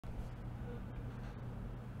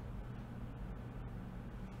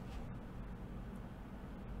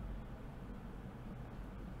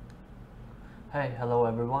Hey, hello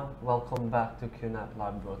everyone. Welcome back to QNAP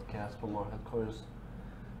live broadcast from our headquarters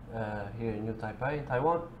here in New Taipei,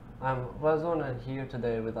 Taiwan. I'm Razon, and here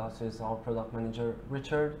today with us is our product manager,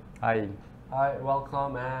 Richard. Hi. Hi,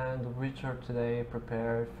 welcome. And Richard today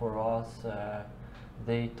prepared for us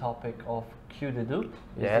the topic of QuDedup.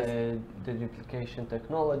 Yes. It's the deduplication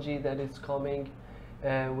technology that is coming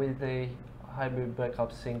with the hybrid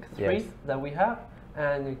backup sync 3 Yes. that we have,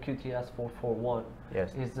 and the QTS 441.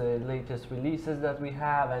 Yes. Is the latest releases that we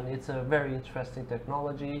have, and it's a very interesting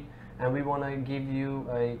technology, and we want to give you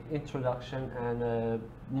an introduction and a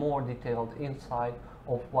more detailed insight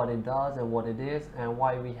of what it does and what it is and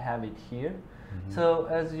why we have it here. So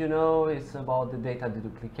as you know, it's about the data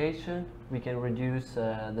deduplication. We can reduce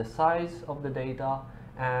the size of the data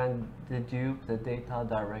and dedupe the data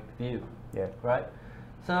direct view. Yeah. Right?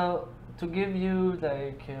 So to give you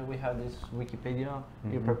we have this Wikipedia.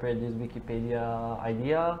 You prepared this Wikipedia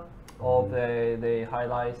idea of the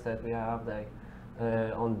highlights that we have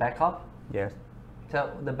on backup. Yes.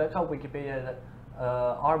 So the backup Wikipedia,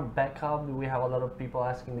 our backup, we have a lot of people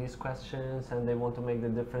asking these questions, and they want to make the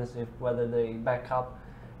difference if whether the backup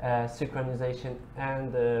synchronization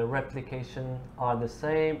and replication are the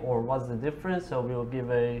same, or what's the difference. So we will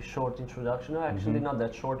give a short introduction. No, actually not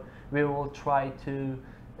that short. We will try to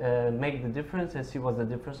make the difference and see what's the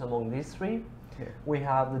difference among these three. Yeah. We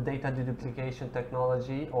have the data deduplication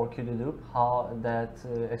technology, or QuDedup, how that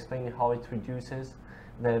explaining how it reduces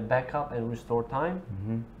the backup and restore time.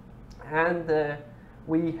 And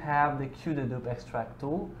we have the QuDedup extract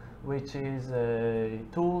tool, which is a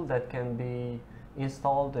tool that can be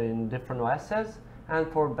installed in different OSs, and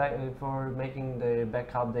for making the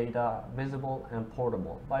backup data visible and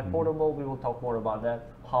portable. By portable, we will talk more about that,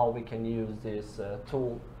 how we can use this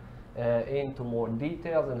tool into more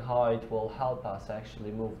details and how it will help us actually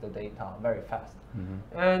move the data very fast.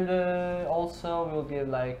 And also we'll give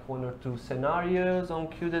like 1 or 2 scenarios on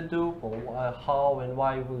QuDedup, or how and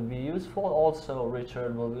why it will be useful. Also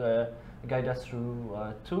Richard will guide us through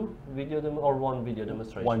one video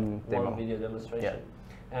demonstration. One demo. One video demonstration. Yeah.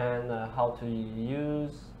 And how to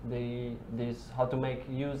use how to make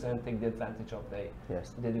use and take the advantage of the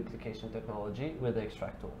Yes. deduplication technology with the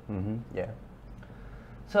extract tool. Yeah.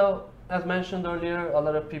 So, as mentioned earlier, a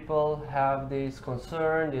lot of people have this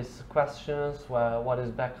concern, these questions: what is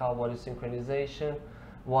backup, what is synchronization,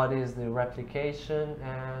 what is the replication,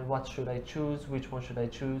 and what should I choose, which one should I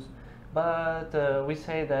choose? But we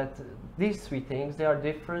say that these 3 things, they are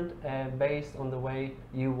different based on the way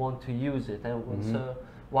you want to use it. And so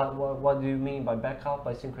what do you mean by backup,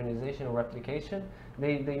 by synchronization, or replication?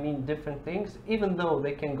 They mean different things, even though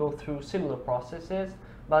they can go through similar processes,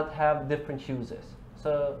 but have different uses.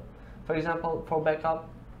 So, for example, for backup,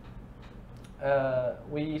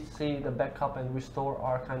 we see the backup and restore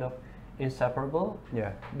are kind of inseparable.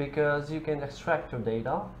 Yeah. Because you can extract your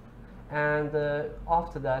data, and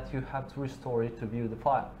after that you have to restore it to view the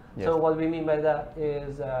file. Yes. So what we mean by that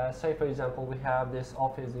is, say for example, we have this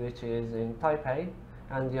office which is in Taipei,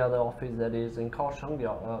 and the other office that is in Kaohsiung, the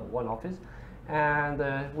one office, and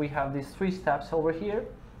we have these 3 steps over here.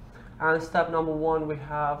 And step number 1, we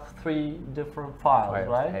have 3 different files,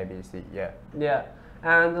 right? A, B, C, yeah. Yeah.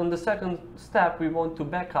 And on the second step, we want to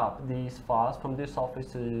back up these files from this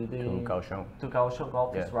office to the Kaohsiung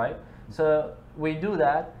office, Yeah. right? So we do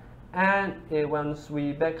that, and once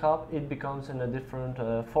we back up, it becomes in a different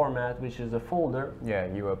format, which is a folder. Yeah,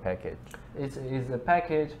 your package. It's a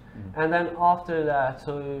package. And then after that,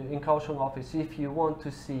 so in Kaohsiung office, if you want to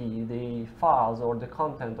see the files or the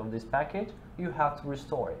content of this package, you have to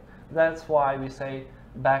restore it. That's why we say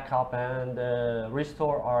backup and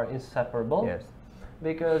restore are inseparable. Yes.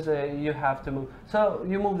 Because you have to move. So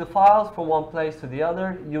you move the files from one place to the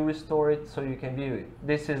other, you restore it so you can view it.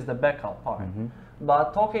 This is the backup part.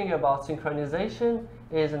 But talking about synchronization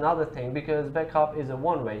is another thing, because backup is a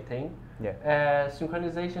one-way thing. Yeah.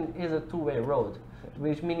 Synchronization is a two-way road,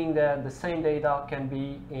 which meaning that the same data can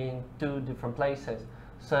be in 2 different places.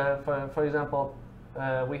 So for example,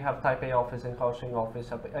 we have Taipei office and Kaohsiung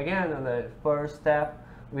office. Again, in the first step,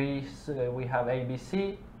 we have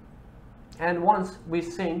ABC, and once we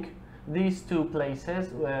sync these 2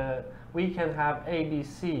 places, we can have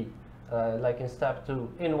ABC, like in step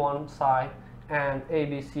 2, in one side, and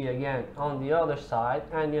ABC again on the other side,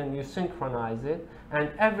 and then you synchronize it. And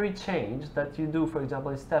every change that you do, for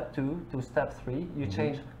example, in step 2 to step 3, you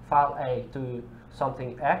change file A to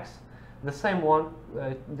something X. The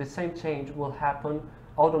same change will happen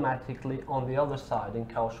automatically on the other side in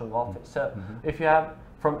Kaohsiung office. So if you have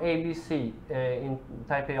from ABC in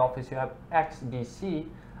Taipei office, you have XBC,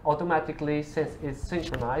 automatically, since it's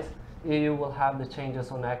synchronized, you will have the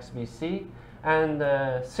changes on XBC, And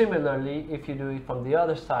similarly, if you do it from the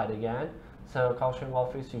other side again, so caching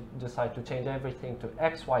office, you decide to change everything to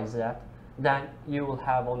XYZ, then you will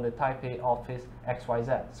have on the type A office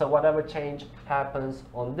XYZ. So whatever change happens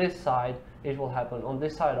on this side, it will happen on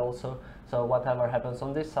this side also. So whatever happens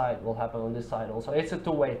on this side will happen on this side also. It's a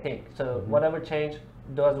two-way thing. So whatever change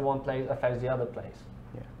does one place affects the other place.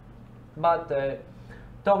 Yeah. But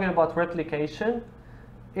talking about replication,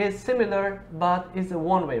 is similar, but it's a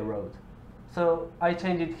one-way road. So I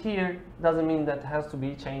change it here, doesn't mean that it has to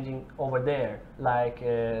be changing over there, like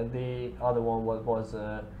the other one was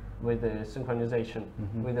with the synchronization,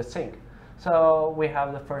 with the sync. So we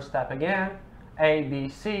have the first step again, A, B,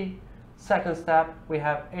 C. Second step, we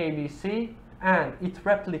have A, B, C, and it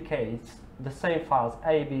replicates the same files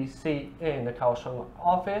A, B, C in the caching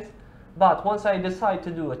office. But once I decide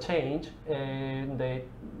to do a change in the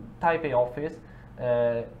type A office,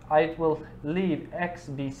 I will leave X,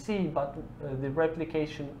 B, C, but the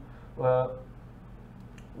replication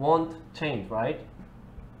won't change, right?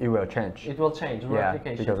 It will change. It will change, yeah,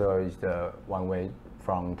 replication. because it's the one way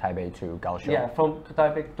from type A to Kaohsiung. Yeah, from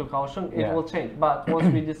type A to Kaohsiung, it will change. But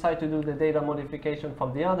once we decide to do the data modification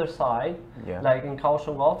from the other side, like in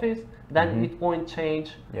Kaohsiung office, then it won't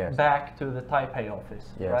change back to the type A office,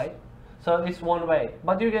 right? So it's one way,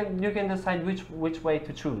 but you can decide which way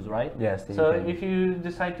to choose, right? Yes. So if you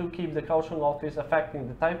decide to keep the Kaohsiung office affecting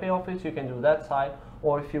the type A office, you can do that side.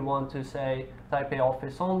 Or if you want to say type A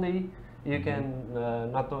office only, you can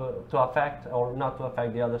not to affect or not to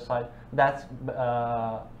affect the other side. That's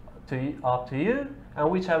up to you,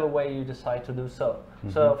 and whichever way you decide to do so.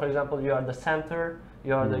 So for example, you are the center.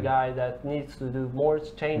 You're the guy that needs to do more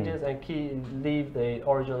changes and leave the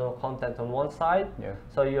original content on one side.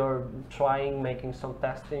 So you're making some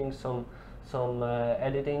testing, some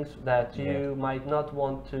editings that you might not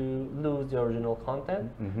want to lose the original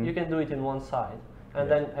content. You can do it in one side, and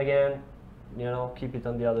then again, keep it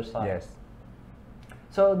on the other side.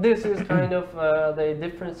 So this is kind of the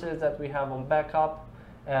differences that we have on backup,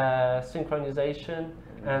 synchronization,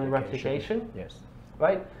 and replication.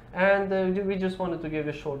 Right? And we just wanted to give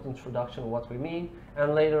a short introduction of what we mean,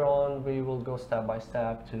 and later on we will go step by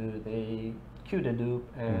step to the QuDedup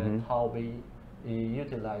and how we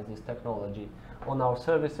utilize this technology on our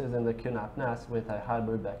services in the QNAP NAS with a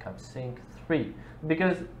hybrid backup sync 3,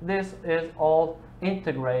 because this is all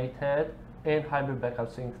integrated in hybrid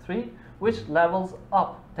backup sync 3, which levels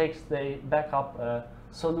up, takes the backup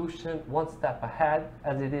solution one step ahead,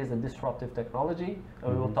 as it is a disruptive technology,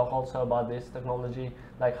 and we will talk also about this technology,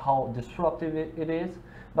 like how disruptive it is.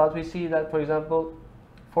 But we see that, for example,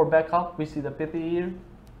 for backup, we see the PP here.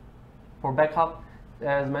 For backup,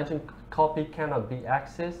 as mentioned, copy cannot be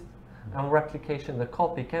accessed, and replication, the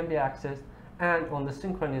copy can be accessed, and on the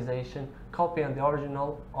synchronization, copy and the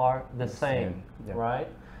original are the same. Right?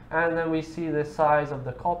 And then we see the size of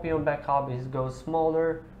the copy on backup goes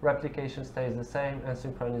smaller, replication stays the same, and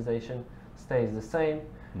synchronization stays the same.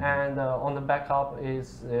 And on the backup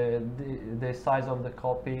the size of the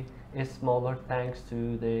copy is smaller thanks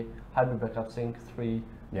to the hybrid backup sync 3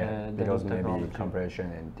 because maybe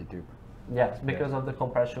compression and dedupe. Yes, because of the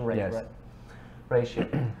compression rate, ratio.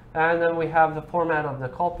 And then we have the format of the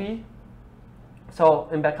copy. So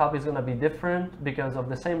in backup is going to be different because of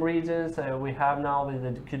the same reasons we have now with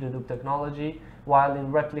the QuDedup technology, while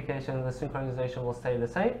in replication the synchronization will stay the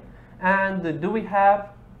same. And do we have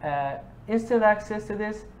instant access to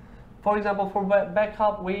this? For example, for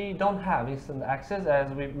backup we don't have instant access,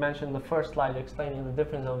 as we mentioned in the first slide explaining the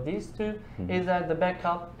difference of these two, is that the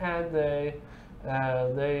backup and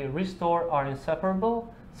the restore are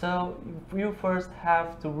inseparable. So you first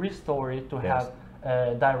have to restore it to have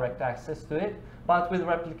direct access to it. But with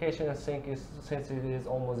replication and sync, since it is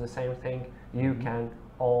almost the same thing, you can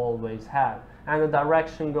always have. And the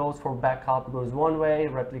direction goes for backup goes one way,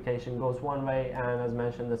 replication goes one way, and as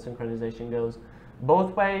mentioned, the synchronization goes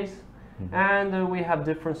both ways. And we have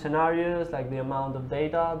different scenarios, like the amount of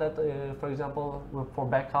data that, for example, for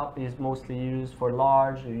backup is mostly used for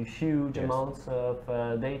large, huge amounts of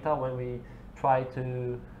data when we try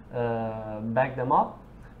to back them up.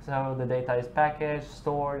 So the data is packaged,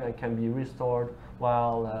 stored, and can be restored,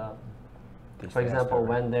 while, for example,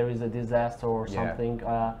 when there is a disaster or something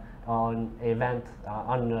on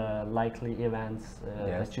unlikely events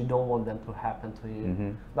that you don't want them to happen to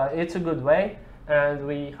you. But it's a good way, and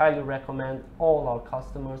we highly recommend all our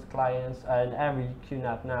customers, clients, and every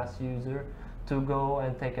QNAP NAS user to go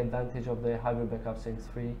and take advantage of the hybrid backup sync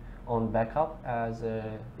 3 on backup, as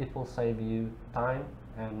it will save you time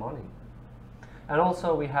and money. And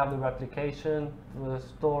also we have the replication, the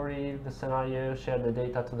story, the scenario, share the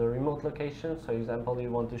data to the remote location. So example,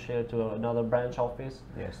 you want to share to another branch office,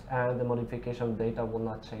 Yes. and the modification of data will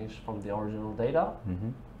not change from the original data. Mm-hmm.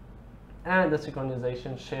 And the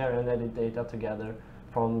synchronization, share and edit data together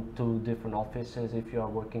from two different offices if you are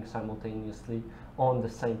working simultaneously on the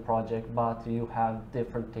same project, but you have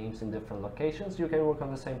different teams in different locations. You can work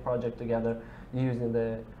on the same project together using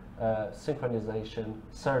the synchronization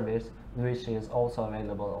service, which is also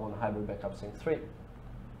available on Hybrid Backup Sync 3.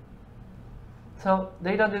 So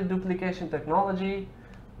data deduplication technology,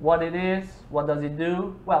 what it is, what does it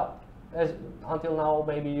do? Well, until now,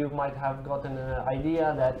 maybe you might have gotten an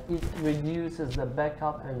idea that it reduces the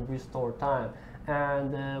backup and restore time.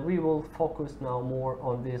 And we will focus now more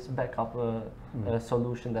on this backup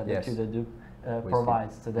solution that Yes. the QuDedup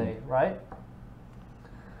provides today, right?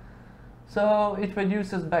 So it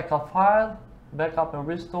reduces backup file, backup and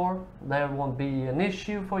restore. There won't be an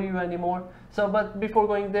issue for you anymore. So, but before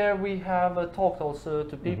going there, we have talked also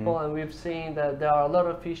to people, and we've seen that there are a lot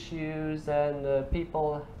of issues, and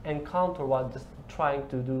people encounter while just trying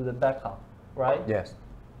to do the backup, right? Yes.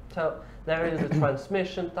 So there is a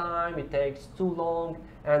transmission time, it takes too long,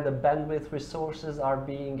 and the bandwidth resources are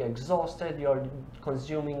being exhausted. You're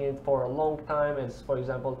consuming it for a long time. As for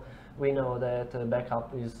example, we know that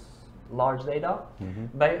backup is large data,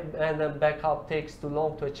 and the backup takes too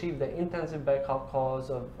long to achieve the intensive backup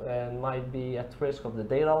cause of, and might be at risk of the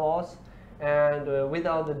data loss. And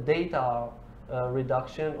without the data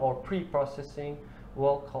reduction or pre-processing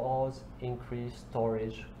will cause increased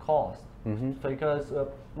storage cost. Because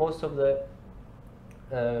most of the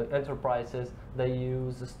enterprises, they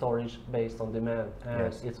use storage based on demand, and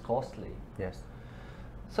Yes. it's costly. Yes.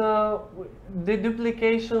 So the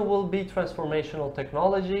duplication will be transformational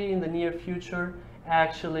technology in the near future.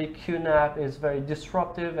 Actually, QNAP is very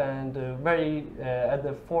disruptive and very at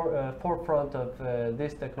the forefront of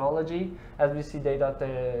this technology. As we see data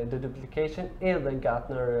deduplication in the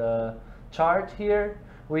Gartner chart here,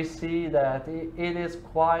 we see that it is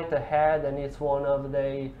quite ahead, and it's one of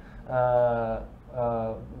the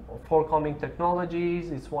forthcoming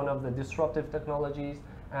technologies. It's one of the disruptive technologies,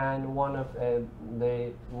 and one of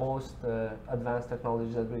the most advanced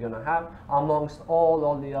technologies that we're going to have amongst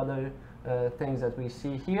all the other things that we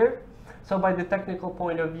see here. So by the technical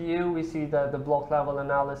point of view, we see that the block level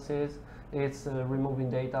analysis, it's removing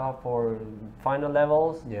data for final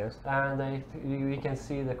levels. Yes. And we can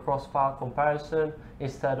see the cross-file comparison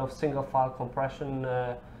instead of single-file compression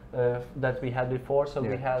that we had before. So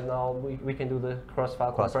we have now, we can do the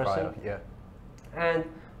cross-file compression. Yeah. And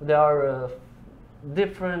there are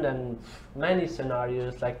different and many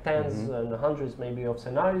scenarios, like tens and hundreds maybe of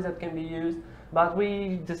scenarios that can be used, but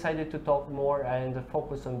we decided to talk more and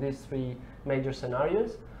focus on these three major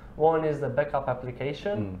scenarios. One is the backup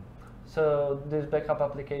application. So this backup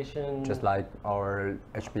application, just like our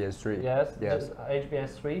HBS3. yes, Yes.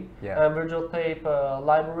 HBS3, Yeah. and virtual tape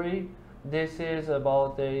library. This is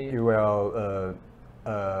about the You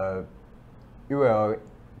will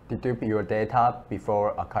dedupe your data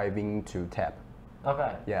before archiving to tab.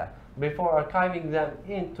 okay. Yeah. Before archiving them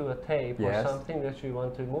into a tape or Yes. something that you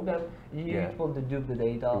want to move them, Yeah. it will dedupe the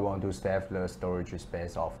data You want to save the storage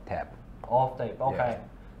space of tab. off tape. Okay. Yes.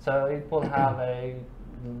 So it will have a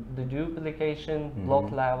deduplication,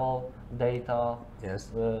 block level data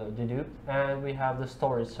Yes. deduped, and we have the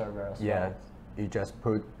storage server as Yeah. well. You just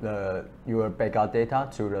put your backup data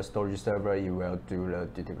to the storage server. You will do the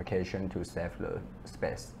deduplication to save the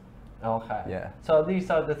space. Okay. Yeah. So these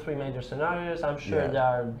are the three major scenarios. I'm sure Yeah. there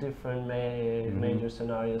are different major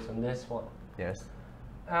scenarios on this one. Yes.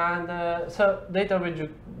 And so data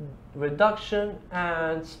reduction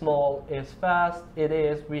and small is fast. It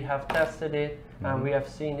is. We have tested it and we have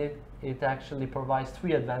seen it. It actually provides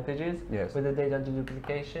three advantages Yes. with the data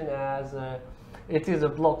deduplication, as it is a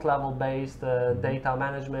block level based data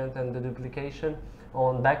management and deduplication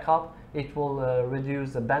on backup. It will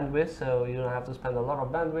reduce the bandwidth, so you don't have to spend a lot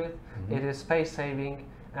of bandwidth. It is space saving,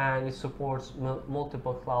 and it supports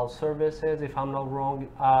multiple cloud services. If I'm not wrong,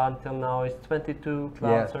 until now it's 22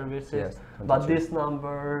 cloud services, Yes, but 22. this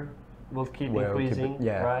number will keep Will keep increasing, it-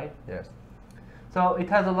 yeah. right? Yes. So it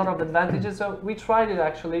has a lot of advantages. So we tried it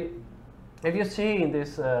actually. If you see in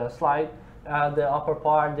this slide, the upper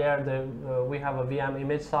part there, we have a VM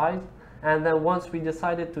image size, and then once we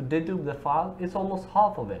decided to dedupe the file, it's almost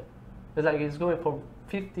half of it. It's like it's going from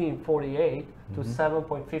 1548 to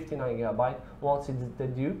 7.59 gigabyte once it's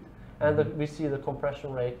deduped, and we see the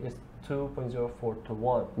compression rate is 2.04 to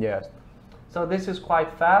 1. Yes. So this is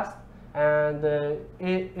quite fast, and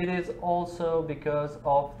it is also because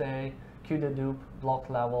of the QuDedup block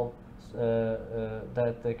level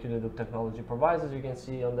that the QuDedup technology provides, as you can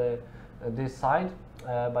see on the this side.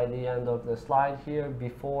 By the end of the slide here,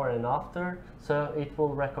 before and after, so it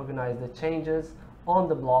will recognize the changes on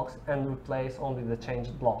the blocks and replace only the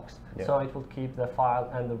changed blocks. Yeah. So it will keep the file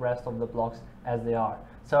and the rest of the blocks as they are.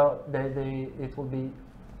 So it will be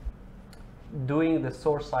doing the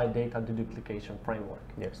source-side data deduplication framework.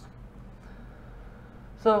 Yes.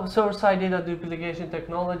 So source-side data duplication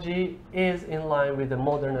technology is in line with the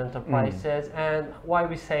modern enterprises. And why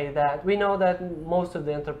we say that, we know that most of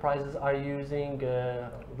the enterprises are using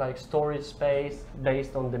like storage space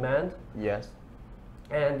based on demand. Yes.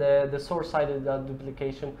 And the source-side data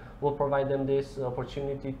duplication will provide them this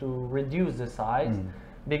opportunity to reduce the size.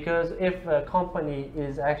 Because if a company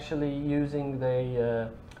is actually using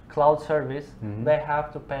the cloud service, they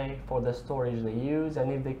have to pay for the storage they use,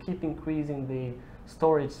 and if they keep increasing the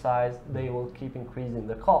storage size, they will keep increasing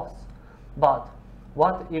the costs. But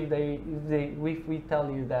what if we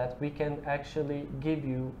tell you that we can actually give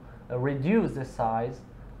you reduce the size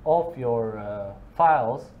of your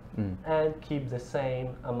files and keep the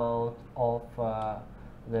same amount of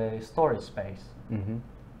the storage space?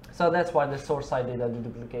 So that's what the source-side data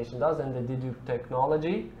deduplication does, and the dedupe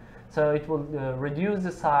technology. So it will reduce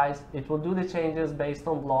the size, it will do the changes based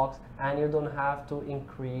on blocks, and you don't have to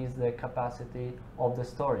increase the capacity of the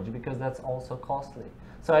storage, because that's also costly.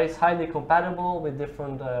 So it's highly compatible with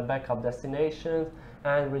different backup destinations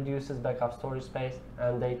and reduces backup storage space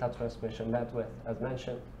and data transmission bandwidth, as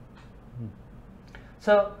mentioned.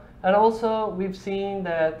 So, and also we've seen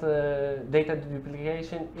that data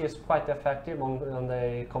deduplication is quite effective on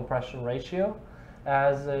the compression ratio,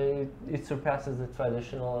 as it surpasses the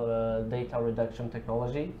traditional data reduction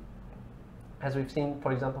technology. As we've seen,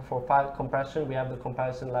 for example, for file compression, we have the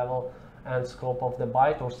comparison level and scope of the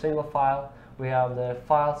byte or single file. We have the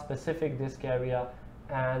file-specific disk area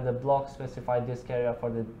and the block-specified disk area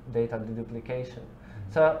for the data deduplication.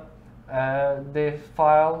 So the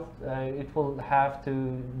file, it will have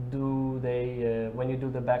to do the, when you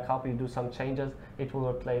do the backup, you do some changes, it will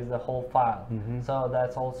replace the whole file. So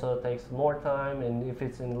that also takes more time, and if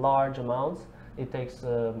it's in large amounts, it takes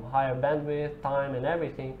higher bandwidth, time and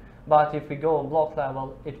everything. But if we go on block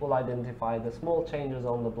level, it will identify the small changes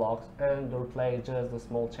on the blocks and replace just the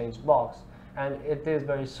small changed blocks. And it is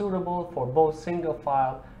very suitable for both single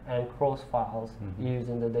file and cross files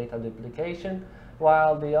using the data duplication,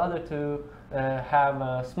 while the other two have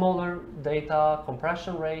a smaller data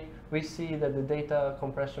compression rate. We see that the data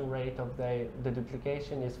compression rate of the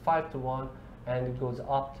duplication is 5:1, and it goes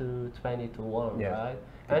up to 20:1, right?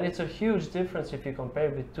 And it's a huge difference if you compare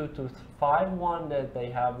with 2:5:1 that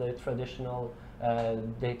they have the traditional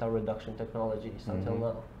data reduction technologies until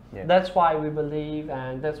now. That's why we believe,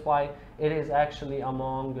 and that's why it is actually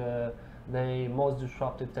among the most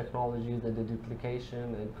disruptive technologies, the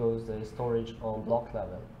deduplication. It goes the storage on block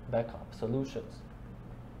level backup solutions.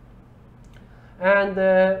 And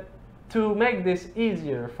to make this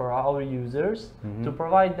easier for our users, to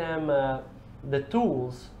provide them the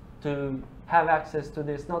tools to have access to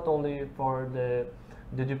this, not only for the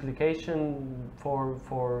duplication for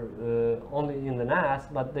only in the NAS,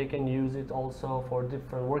 but they can use it also for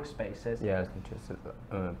different workspaces. Yes, just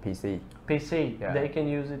PC. PC. Yeah. They can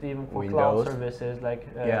use it even for Windows. Cloud services like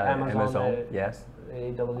Amazon. Yes.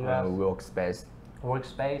 AWS.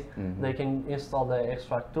 Workspace. They can install the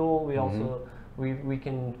extract tool. We also we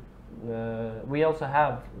also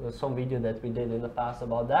have some video that we did in the past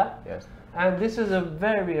about that. Yes. And this is a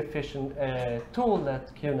very efficient tool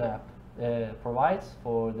that QNAP provides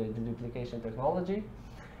for the deduplication technology.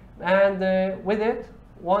 And with it,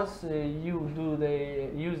 once you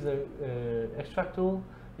use the extract tool,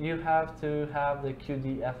 you have to have the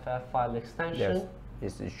QDFF file extension. Yes,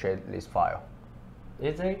 it's a shared list file.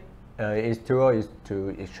 Is it? Its tool is to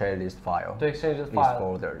exchange this file. To exchange this file.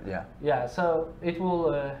 Folder, yeah. Yeah, so it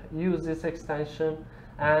will use this extension,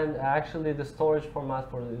 and actually the storage format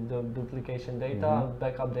for the duplication data,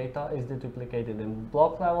 backup data, is deduplicated in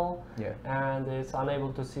block level, and it's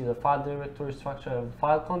unable to see the file directory structure and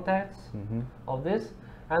file contents of this,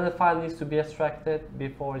 and the file needs to be extracted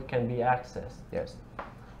before it can be accessed. Yes.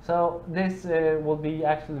 So this will be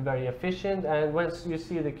actually very efficient, and once you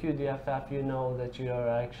see the QDFF, you know that you are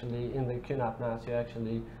actually in the QNAP NAS. You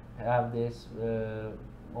actually have this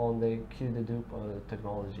on the QDedup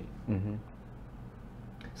technology.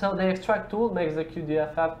 So the extract tool makes the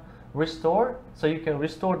QDFF restore, so you can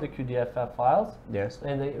restore the QDFF files. Yes.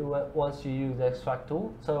 And once you use the extract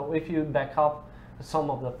tool, so if you back up some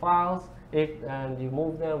of the files, and you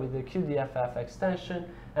move them with the QDFF extension,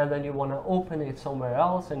 and then you want to open it somewhere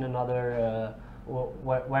else in another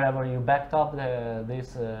wherever you backed up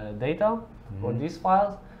this data or these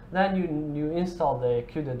files. Then you install the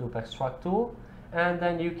QuDedup extract tool, and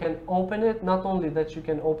then you can open it. Not only that you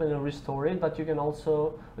can open and restore it, but you can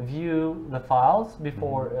also view the files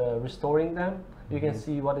before restoring them. You can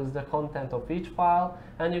see what is the content of each file,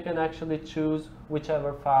 and you can actually choose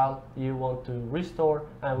whichever file you want to restore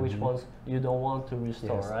and which ones you don't want to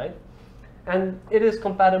restore, right? And it is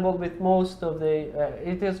compatible with most of the,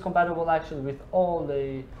 it is compatible actually with all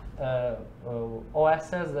the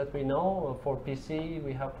OSs that we know. For PC,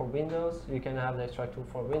 we have for Windows. You can have the extract tool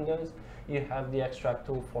for Windows. You have the extract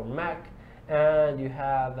tool for Mac, and you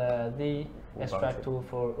have the extract tool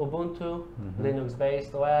for Ubuntu,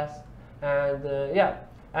 Linux-based OS. And yeah,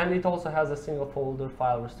 and it also has a single folder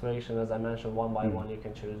file restoration, as I mentioned, one by one. You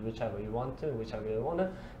can choose whichever you want to, whichever you want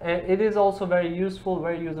to. And it is also very useful,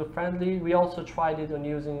 very user-friendly. We also tried it on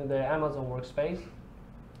using the Amazon workspace.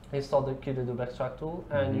 Install the QuDedup extract tool,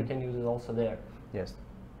 and you can use it also there. Yes.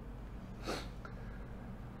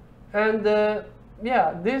 And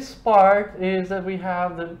yeah, this part is that we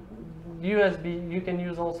have the USB. You can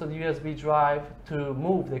use also the USB drive to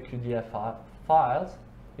move the QDF files.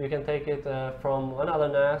 You can take it from another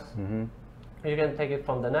NAS. You can take it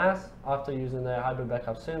from the NAS after using the hybrid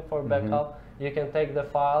backup sync for backup. You can take the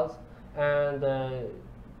files, and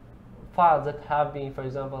files that have been, for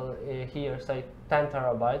example, here say 10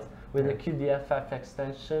 terabytes with the QDFF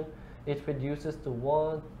extension, it reduces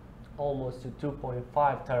to almost to 2.5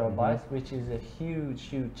 terabytes, which is a huge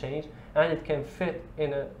change, and it can fit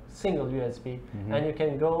in a single USB, and you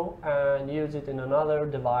can go and use it in another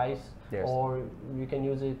device, or you can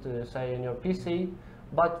use it say in your PC.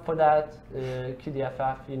 But for that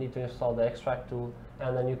QDFF, you need to install the extract tool,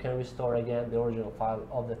 and then you can restore again the original file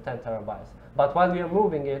of the 10 terabytes. But while you're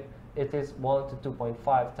moving it, it is 1 to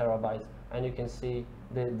 2.5 terabytes, and you can see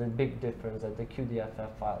the big difference that the QDFF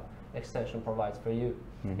file extension provides for you.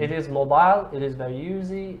 It is mobile, it is very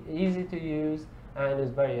easy to use, and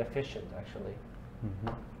is very efficient actually.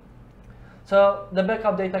 So the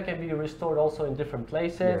backup data can be restored also in different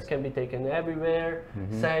places, can be taken everywhere.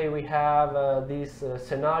 Say we have these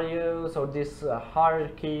scenarios or this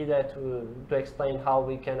hierarchy that to explain how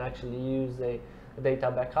we can actually use a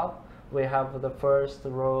data backup. We have the first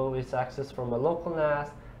row is access from a local NAS,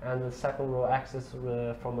 and the second row access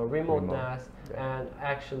from a remote NAS, and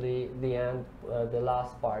actually the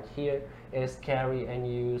last part here is carry and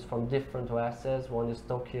use from different OSs. One is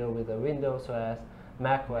Tokyo with a Windows OS,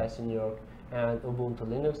 Mac OS in New York, and Ubuntu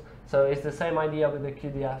Linux. So it's the same idea with the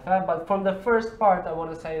QDFF, but from the first part I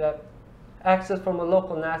want to say that access from a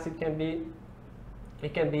local NAS, it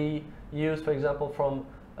can be used, for example, from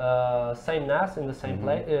same NAS in the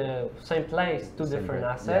same place, two different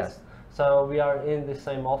NASs. So we are in the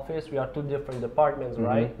same office, we are two different departments,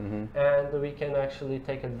 right? And we can actually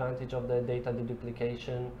take advantage of the data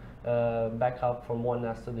deduplication backup from one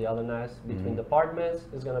NAS to the other NAS between departments.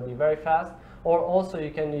 It's going to be very fast. Or also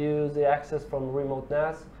you can use the access from remote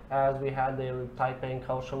NAS, as we had the Taipei and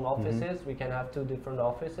Kaohsiung offices. We can have two different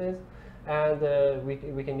offices, and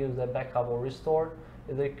we can use the backup or restore.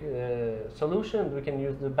 The solution, we can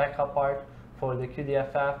use the backup part for the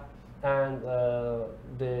QDFF, and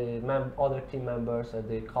the other team members at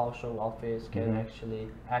the Kaohsiung office can actually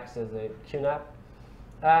access the QNAP,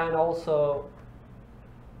 and also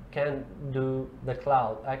can do the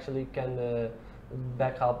cloud, actually can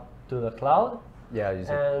back up to the cloud.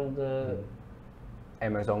 And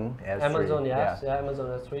Amazon S3. Amazon, yes,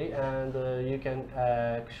 Amazon S3, and you can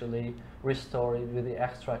actually restore it with the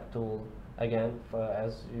extract tool again,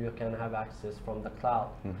 as you can have access from the cloud.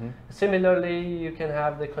 Similarly, you can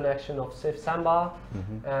have the connection of SIF Samba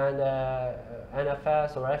and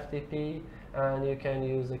NFS or FTP, and you can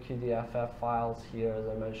use the QDFF files here, as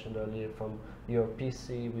I mentioned earlier, from your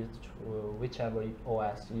PC, whichever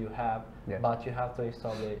OS you have, but you have to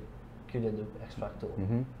install the QuDedup extract tool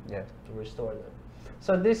to restore them.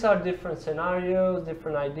 So these are different scenarios,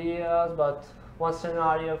 different ideas, but one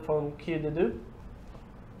scenario from QuDedup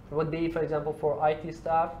would be, for example, for IT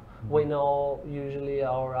staff. We know usually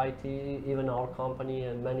our IT, even our company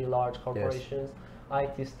and many large corporations,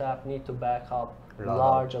 IT staff need to back up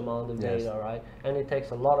large amount of data, right? And it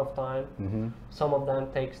takes a lot of time. Some of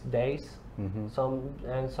them takes days. So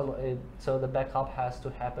the backup has to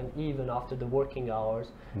happen even after the working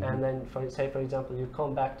hours. And then, for example, you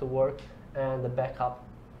come back to work and the backup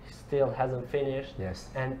still hasn't finished,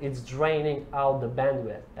 and it's draining out the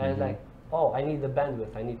bandwidth. And like, oh, I need the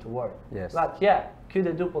bandwidth, I need to work. But yeah,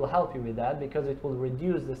 QuDedup will help you with that, because it will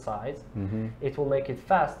reduce the size, it will make it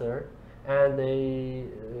faster, and the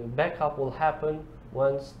backup will happen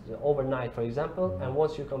once overnight, for example, and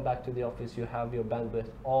once you come back to the office, you have your bandwidth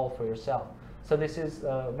all for yourself. So this is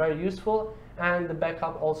very useful, and the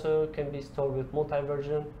backup also can be stored with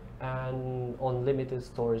multi-version and on limited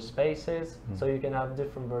storage spaces, so you can have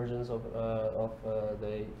different versions of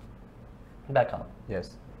the backup.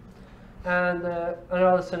 Yes. And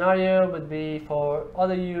another scenario would be for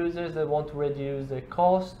other users that want to reduce the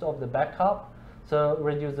cost of the backup, so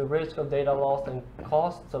reduce the risk of data loss and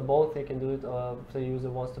cost. So both they can do it if the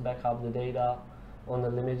user wants to back up the data on a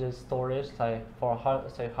limited storage, like for a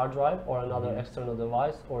hard drive or another external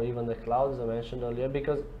device, or even the cloud, as I mentioned earlier,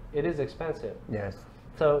 because it is expensive. Yes.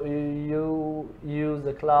 So you use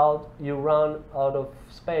the cloud, you run out of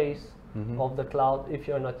space of the cloud if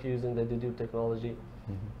you're not using the dedupe technology.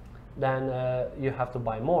 Then you have to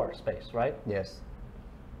buy more space, right? Yes.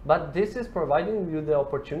 But this is providing you the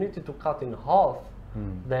opportunity to cut in half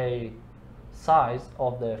the size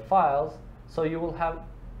of the files, so you will have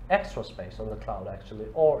extra space on the cloud actually,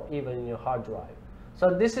 or even in your hard drive. So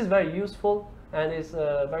this is very useful, and is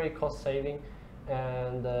very cost saving,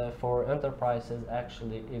 and for enterprises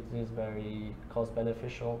actually it is very cost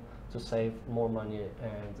beneficial to save more money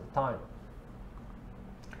and time.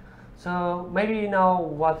 So maybe now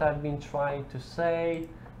what I've been trying to say,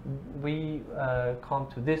 we come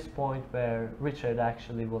to this point where Richard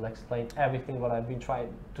actually will explain everything what I've been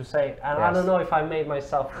trying to say, and I don't know if I made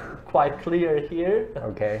myself quite clear here.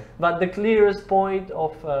 Okay. But the clearest point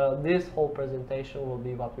of this whole presentation will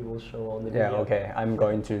be what we will show on the video. Yeah, okay. I'm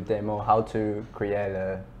going to demo how to create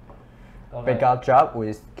a backup job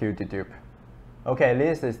with QuDedup. Okay,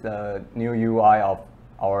 this is the new UI of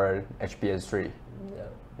our HBS3.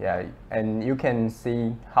 Yeah, and you can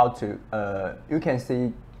see how to, you can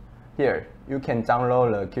see here, you can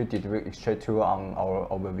download the QuDedup extract tool on our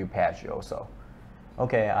overview page also.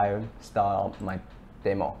 Okay, I'll start my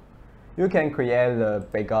demo. You can create the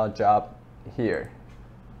backup job here.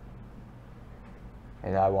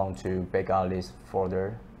 And I want to backup this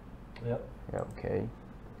folder. Yep. Yeah, okay.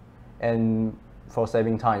 And for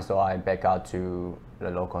saving time, so I backup to the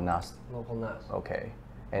local NAS. Local NAS. Okay,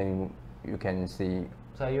 and you can see.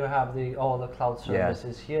 So you have all the cloud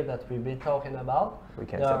services here that we've been talking about. We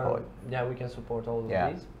can support. Yeah, we can support all of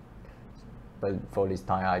these. But for this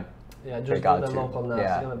time, just do the local NAS.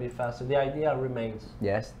 It's gonna be faster. The idea remains.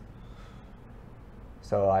 Yes.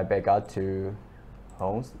 So I backup to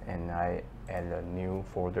homes, and I add a new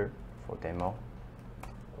folder for demo.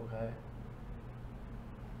 Okay.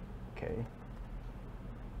 Okay.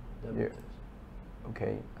 Yeah.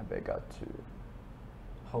 Okay, I backup to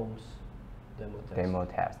homes. Demo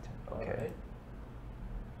test. Okay.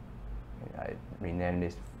 Right. I rename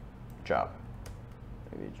this job.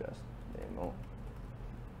 Maybe just demo.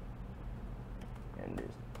 And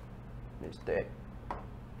this day.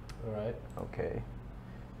 Alright. Okay.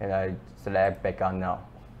 And I select backup now.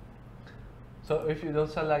 So if you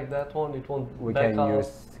don't select that one, it won't. We can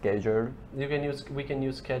use schedule. We can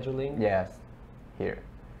use scheduling. Yes. Here.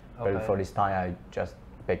 Okay. But for this time, I just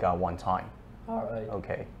backup one time. Alright.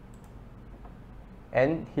 Okay.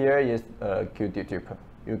 And here is QuDedup.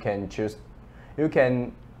 You can choose, you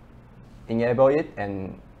can enable it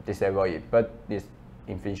and disable it, but this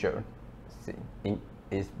in feature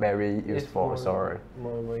is very useful.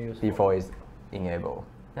 More useful. Before it's enabled.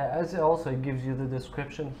 Yeah, as it also gives you the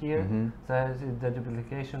description here. That is the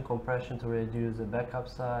deduplication compression to reduce the backup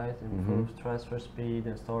size, improve transfer speed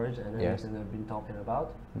and storage, and everything I've been talking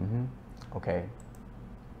about. Okay.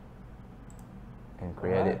 And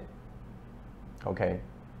create it. Okay.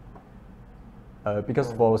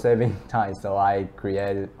 Because for saving time, so I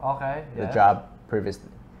created the job previously,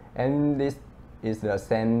 and this is the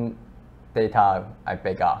same data I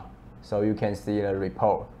backup. So you can see the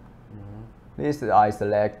report. This I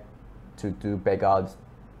select to do backup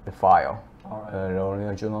the file. The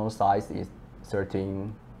original size is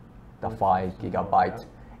 13.5 gigabytes,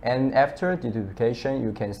 and after deduplication,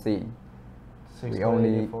 you can see we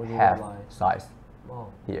only have size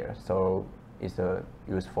here. So it's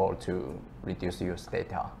useful to reduce use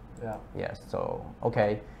data. Yeah. Yes. So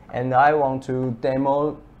okay, and I want to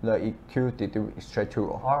demo the QuDedup extract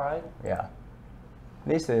tool. All right. Yeah.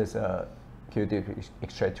 This is a QuDedup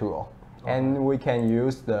extract tool, and we can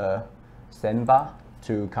use the sandbar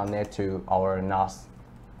to connect to our NAS.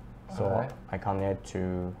 So I connect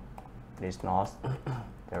to this NAS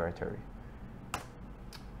directory.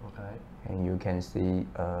 Okay. And you can see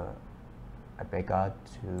I backup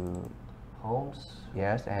to homes.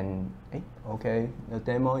 Yes, and okay, the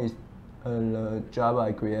demo is the job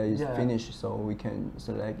I created is finished, so we can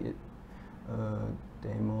select it.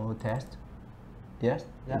 Demo test. Yes,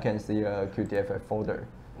 you can see a QDF folder.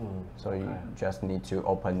 So you just need to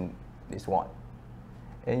open this one.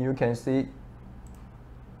 And you can see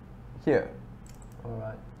here,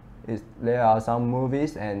 there are some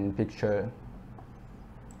movies and picture,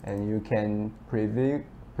 and you can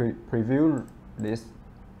preview this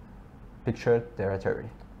picture directory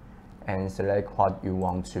and select what you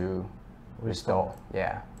want to restore.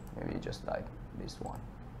 Yeah, maybe just like this one.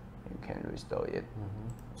 You can restore it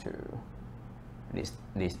to this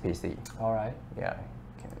PC. All right. Yeah,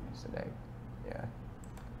 you can select. Yeah.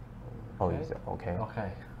 Oh, is it okay?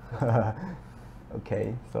 Okay.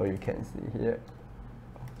 Okay, so you can see here.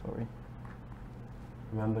 Oh, sorry.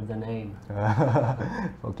 Remember the name.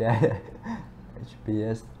 Okay.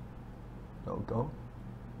 HBS logo.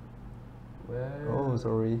 Well, oh,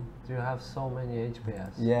 sorry. Do you have so many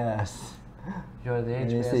HBS? Yes. You're the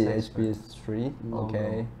HBS. You see HBS 3. Logo.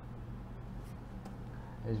 Okay.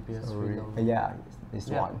 HBS sorry. 3 logo. Yeah, this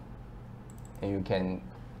one. And you can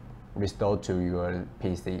restore to your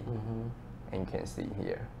PC. And you can see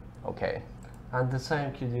here. Okay. And the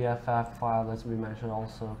same QDFF file that we mentioned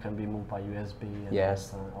also can be moved by USB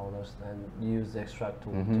and all those, and use the extract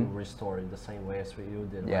tool to restore it the same way as you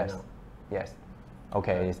did right now. Yes.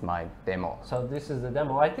 Okay, it's my demo. So this is the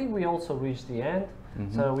demo. I think we also reached the end,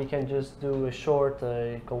 so we can just do a short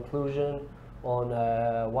conclusion on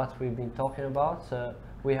what we've been talking about. So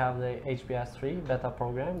we have the HBS 3 beta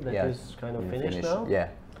program that is kind of finished now. Yeah.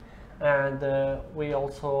 And we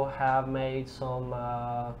also have made some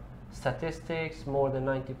statistics. More than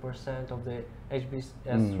 90% of the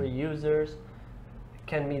HBS 3 users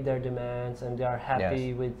can meet their demands, and they are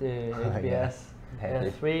happy with the HBS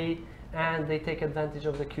 3, and they take advantage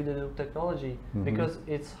of the QuDedup technology because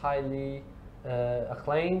it's highly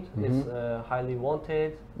acclaimed, it's highly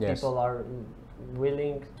wanted. People are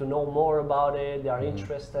willing to know more about it. They are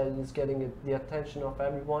interested. It's getting the attention of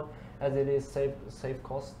everyone, as it is saves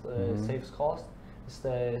cost. It's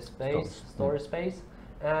the storage space,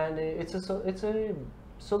 and it's a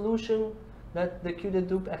solution that the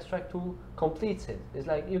QDedup extract tool completes it. It's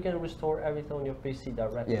like you can restore everything on your PC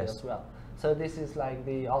directly as well. So this is like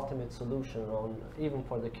the ultimate solution on even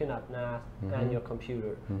for the QNAP NAS and your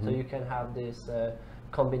computer. So you can have this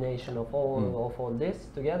combination of all this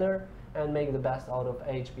together and make the best out of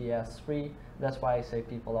HBS 3. That's why I say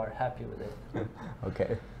people are happy with it.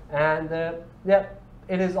 Okay. And yeah,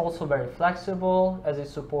 it is also very flexible, as it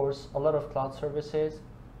supports a lot of cloud services,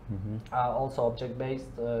 also object-based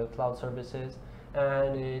cloud services,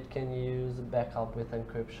 and it can use backup with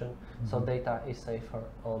encryption, so data is safer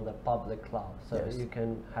on the public cloud. So you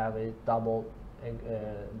can have a double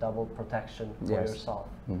protection for yourself.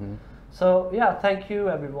 So yeah, thank you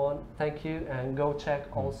everyone, thank you, and go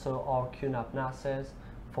check also our QNAP NASes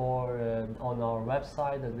for on our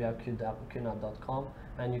website that we have QNAP.com,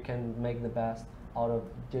 and you can make the best out of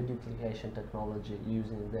deduplication technology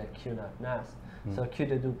using the QNAP NAS. So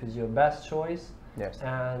QDedup is your best choice,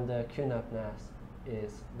 and QNAP NAS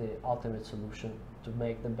is the ultimate solution to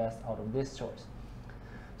make the best out of this choice.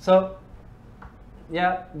 So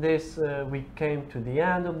yeah, this we came to the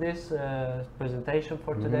end of this presentation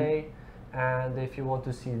for today. And if you want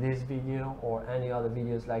to see this video or any other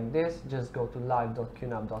videos like this, just go to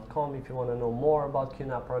live.qnap.com if you want to know more about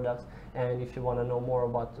QNAP products, and if you want to know more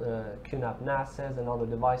about QNAP NASes and other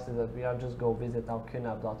devices that we have, just go visit our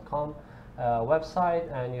qnap.com website,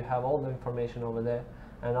 and you have all the information over there.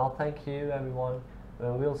 And I'll thank you everyone,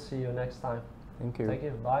 and we'll see you next time. Thank you. Thank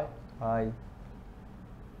you. Bye. Bye.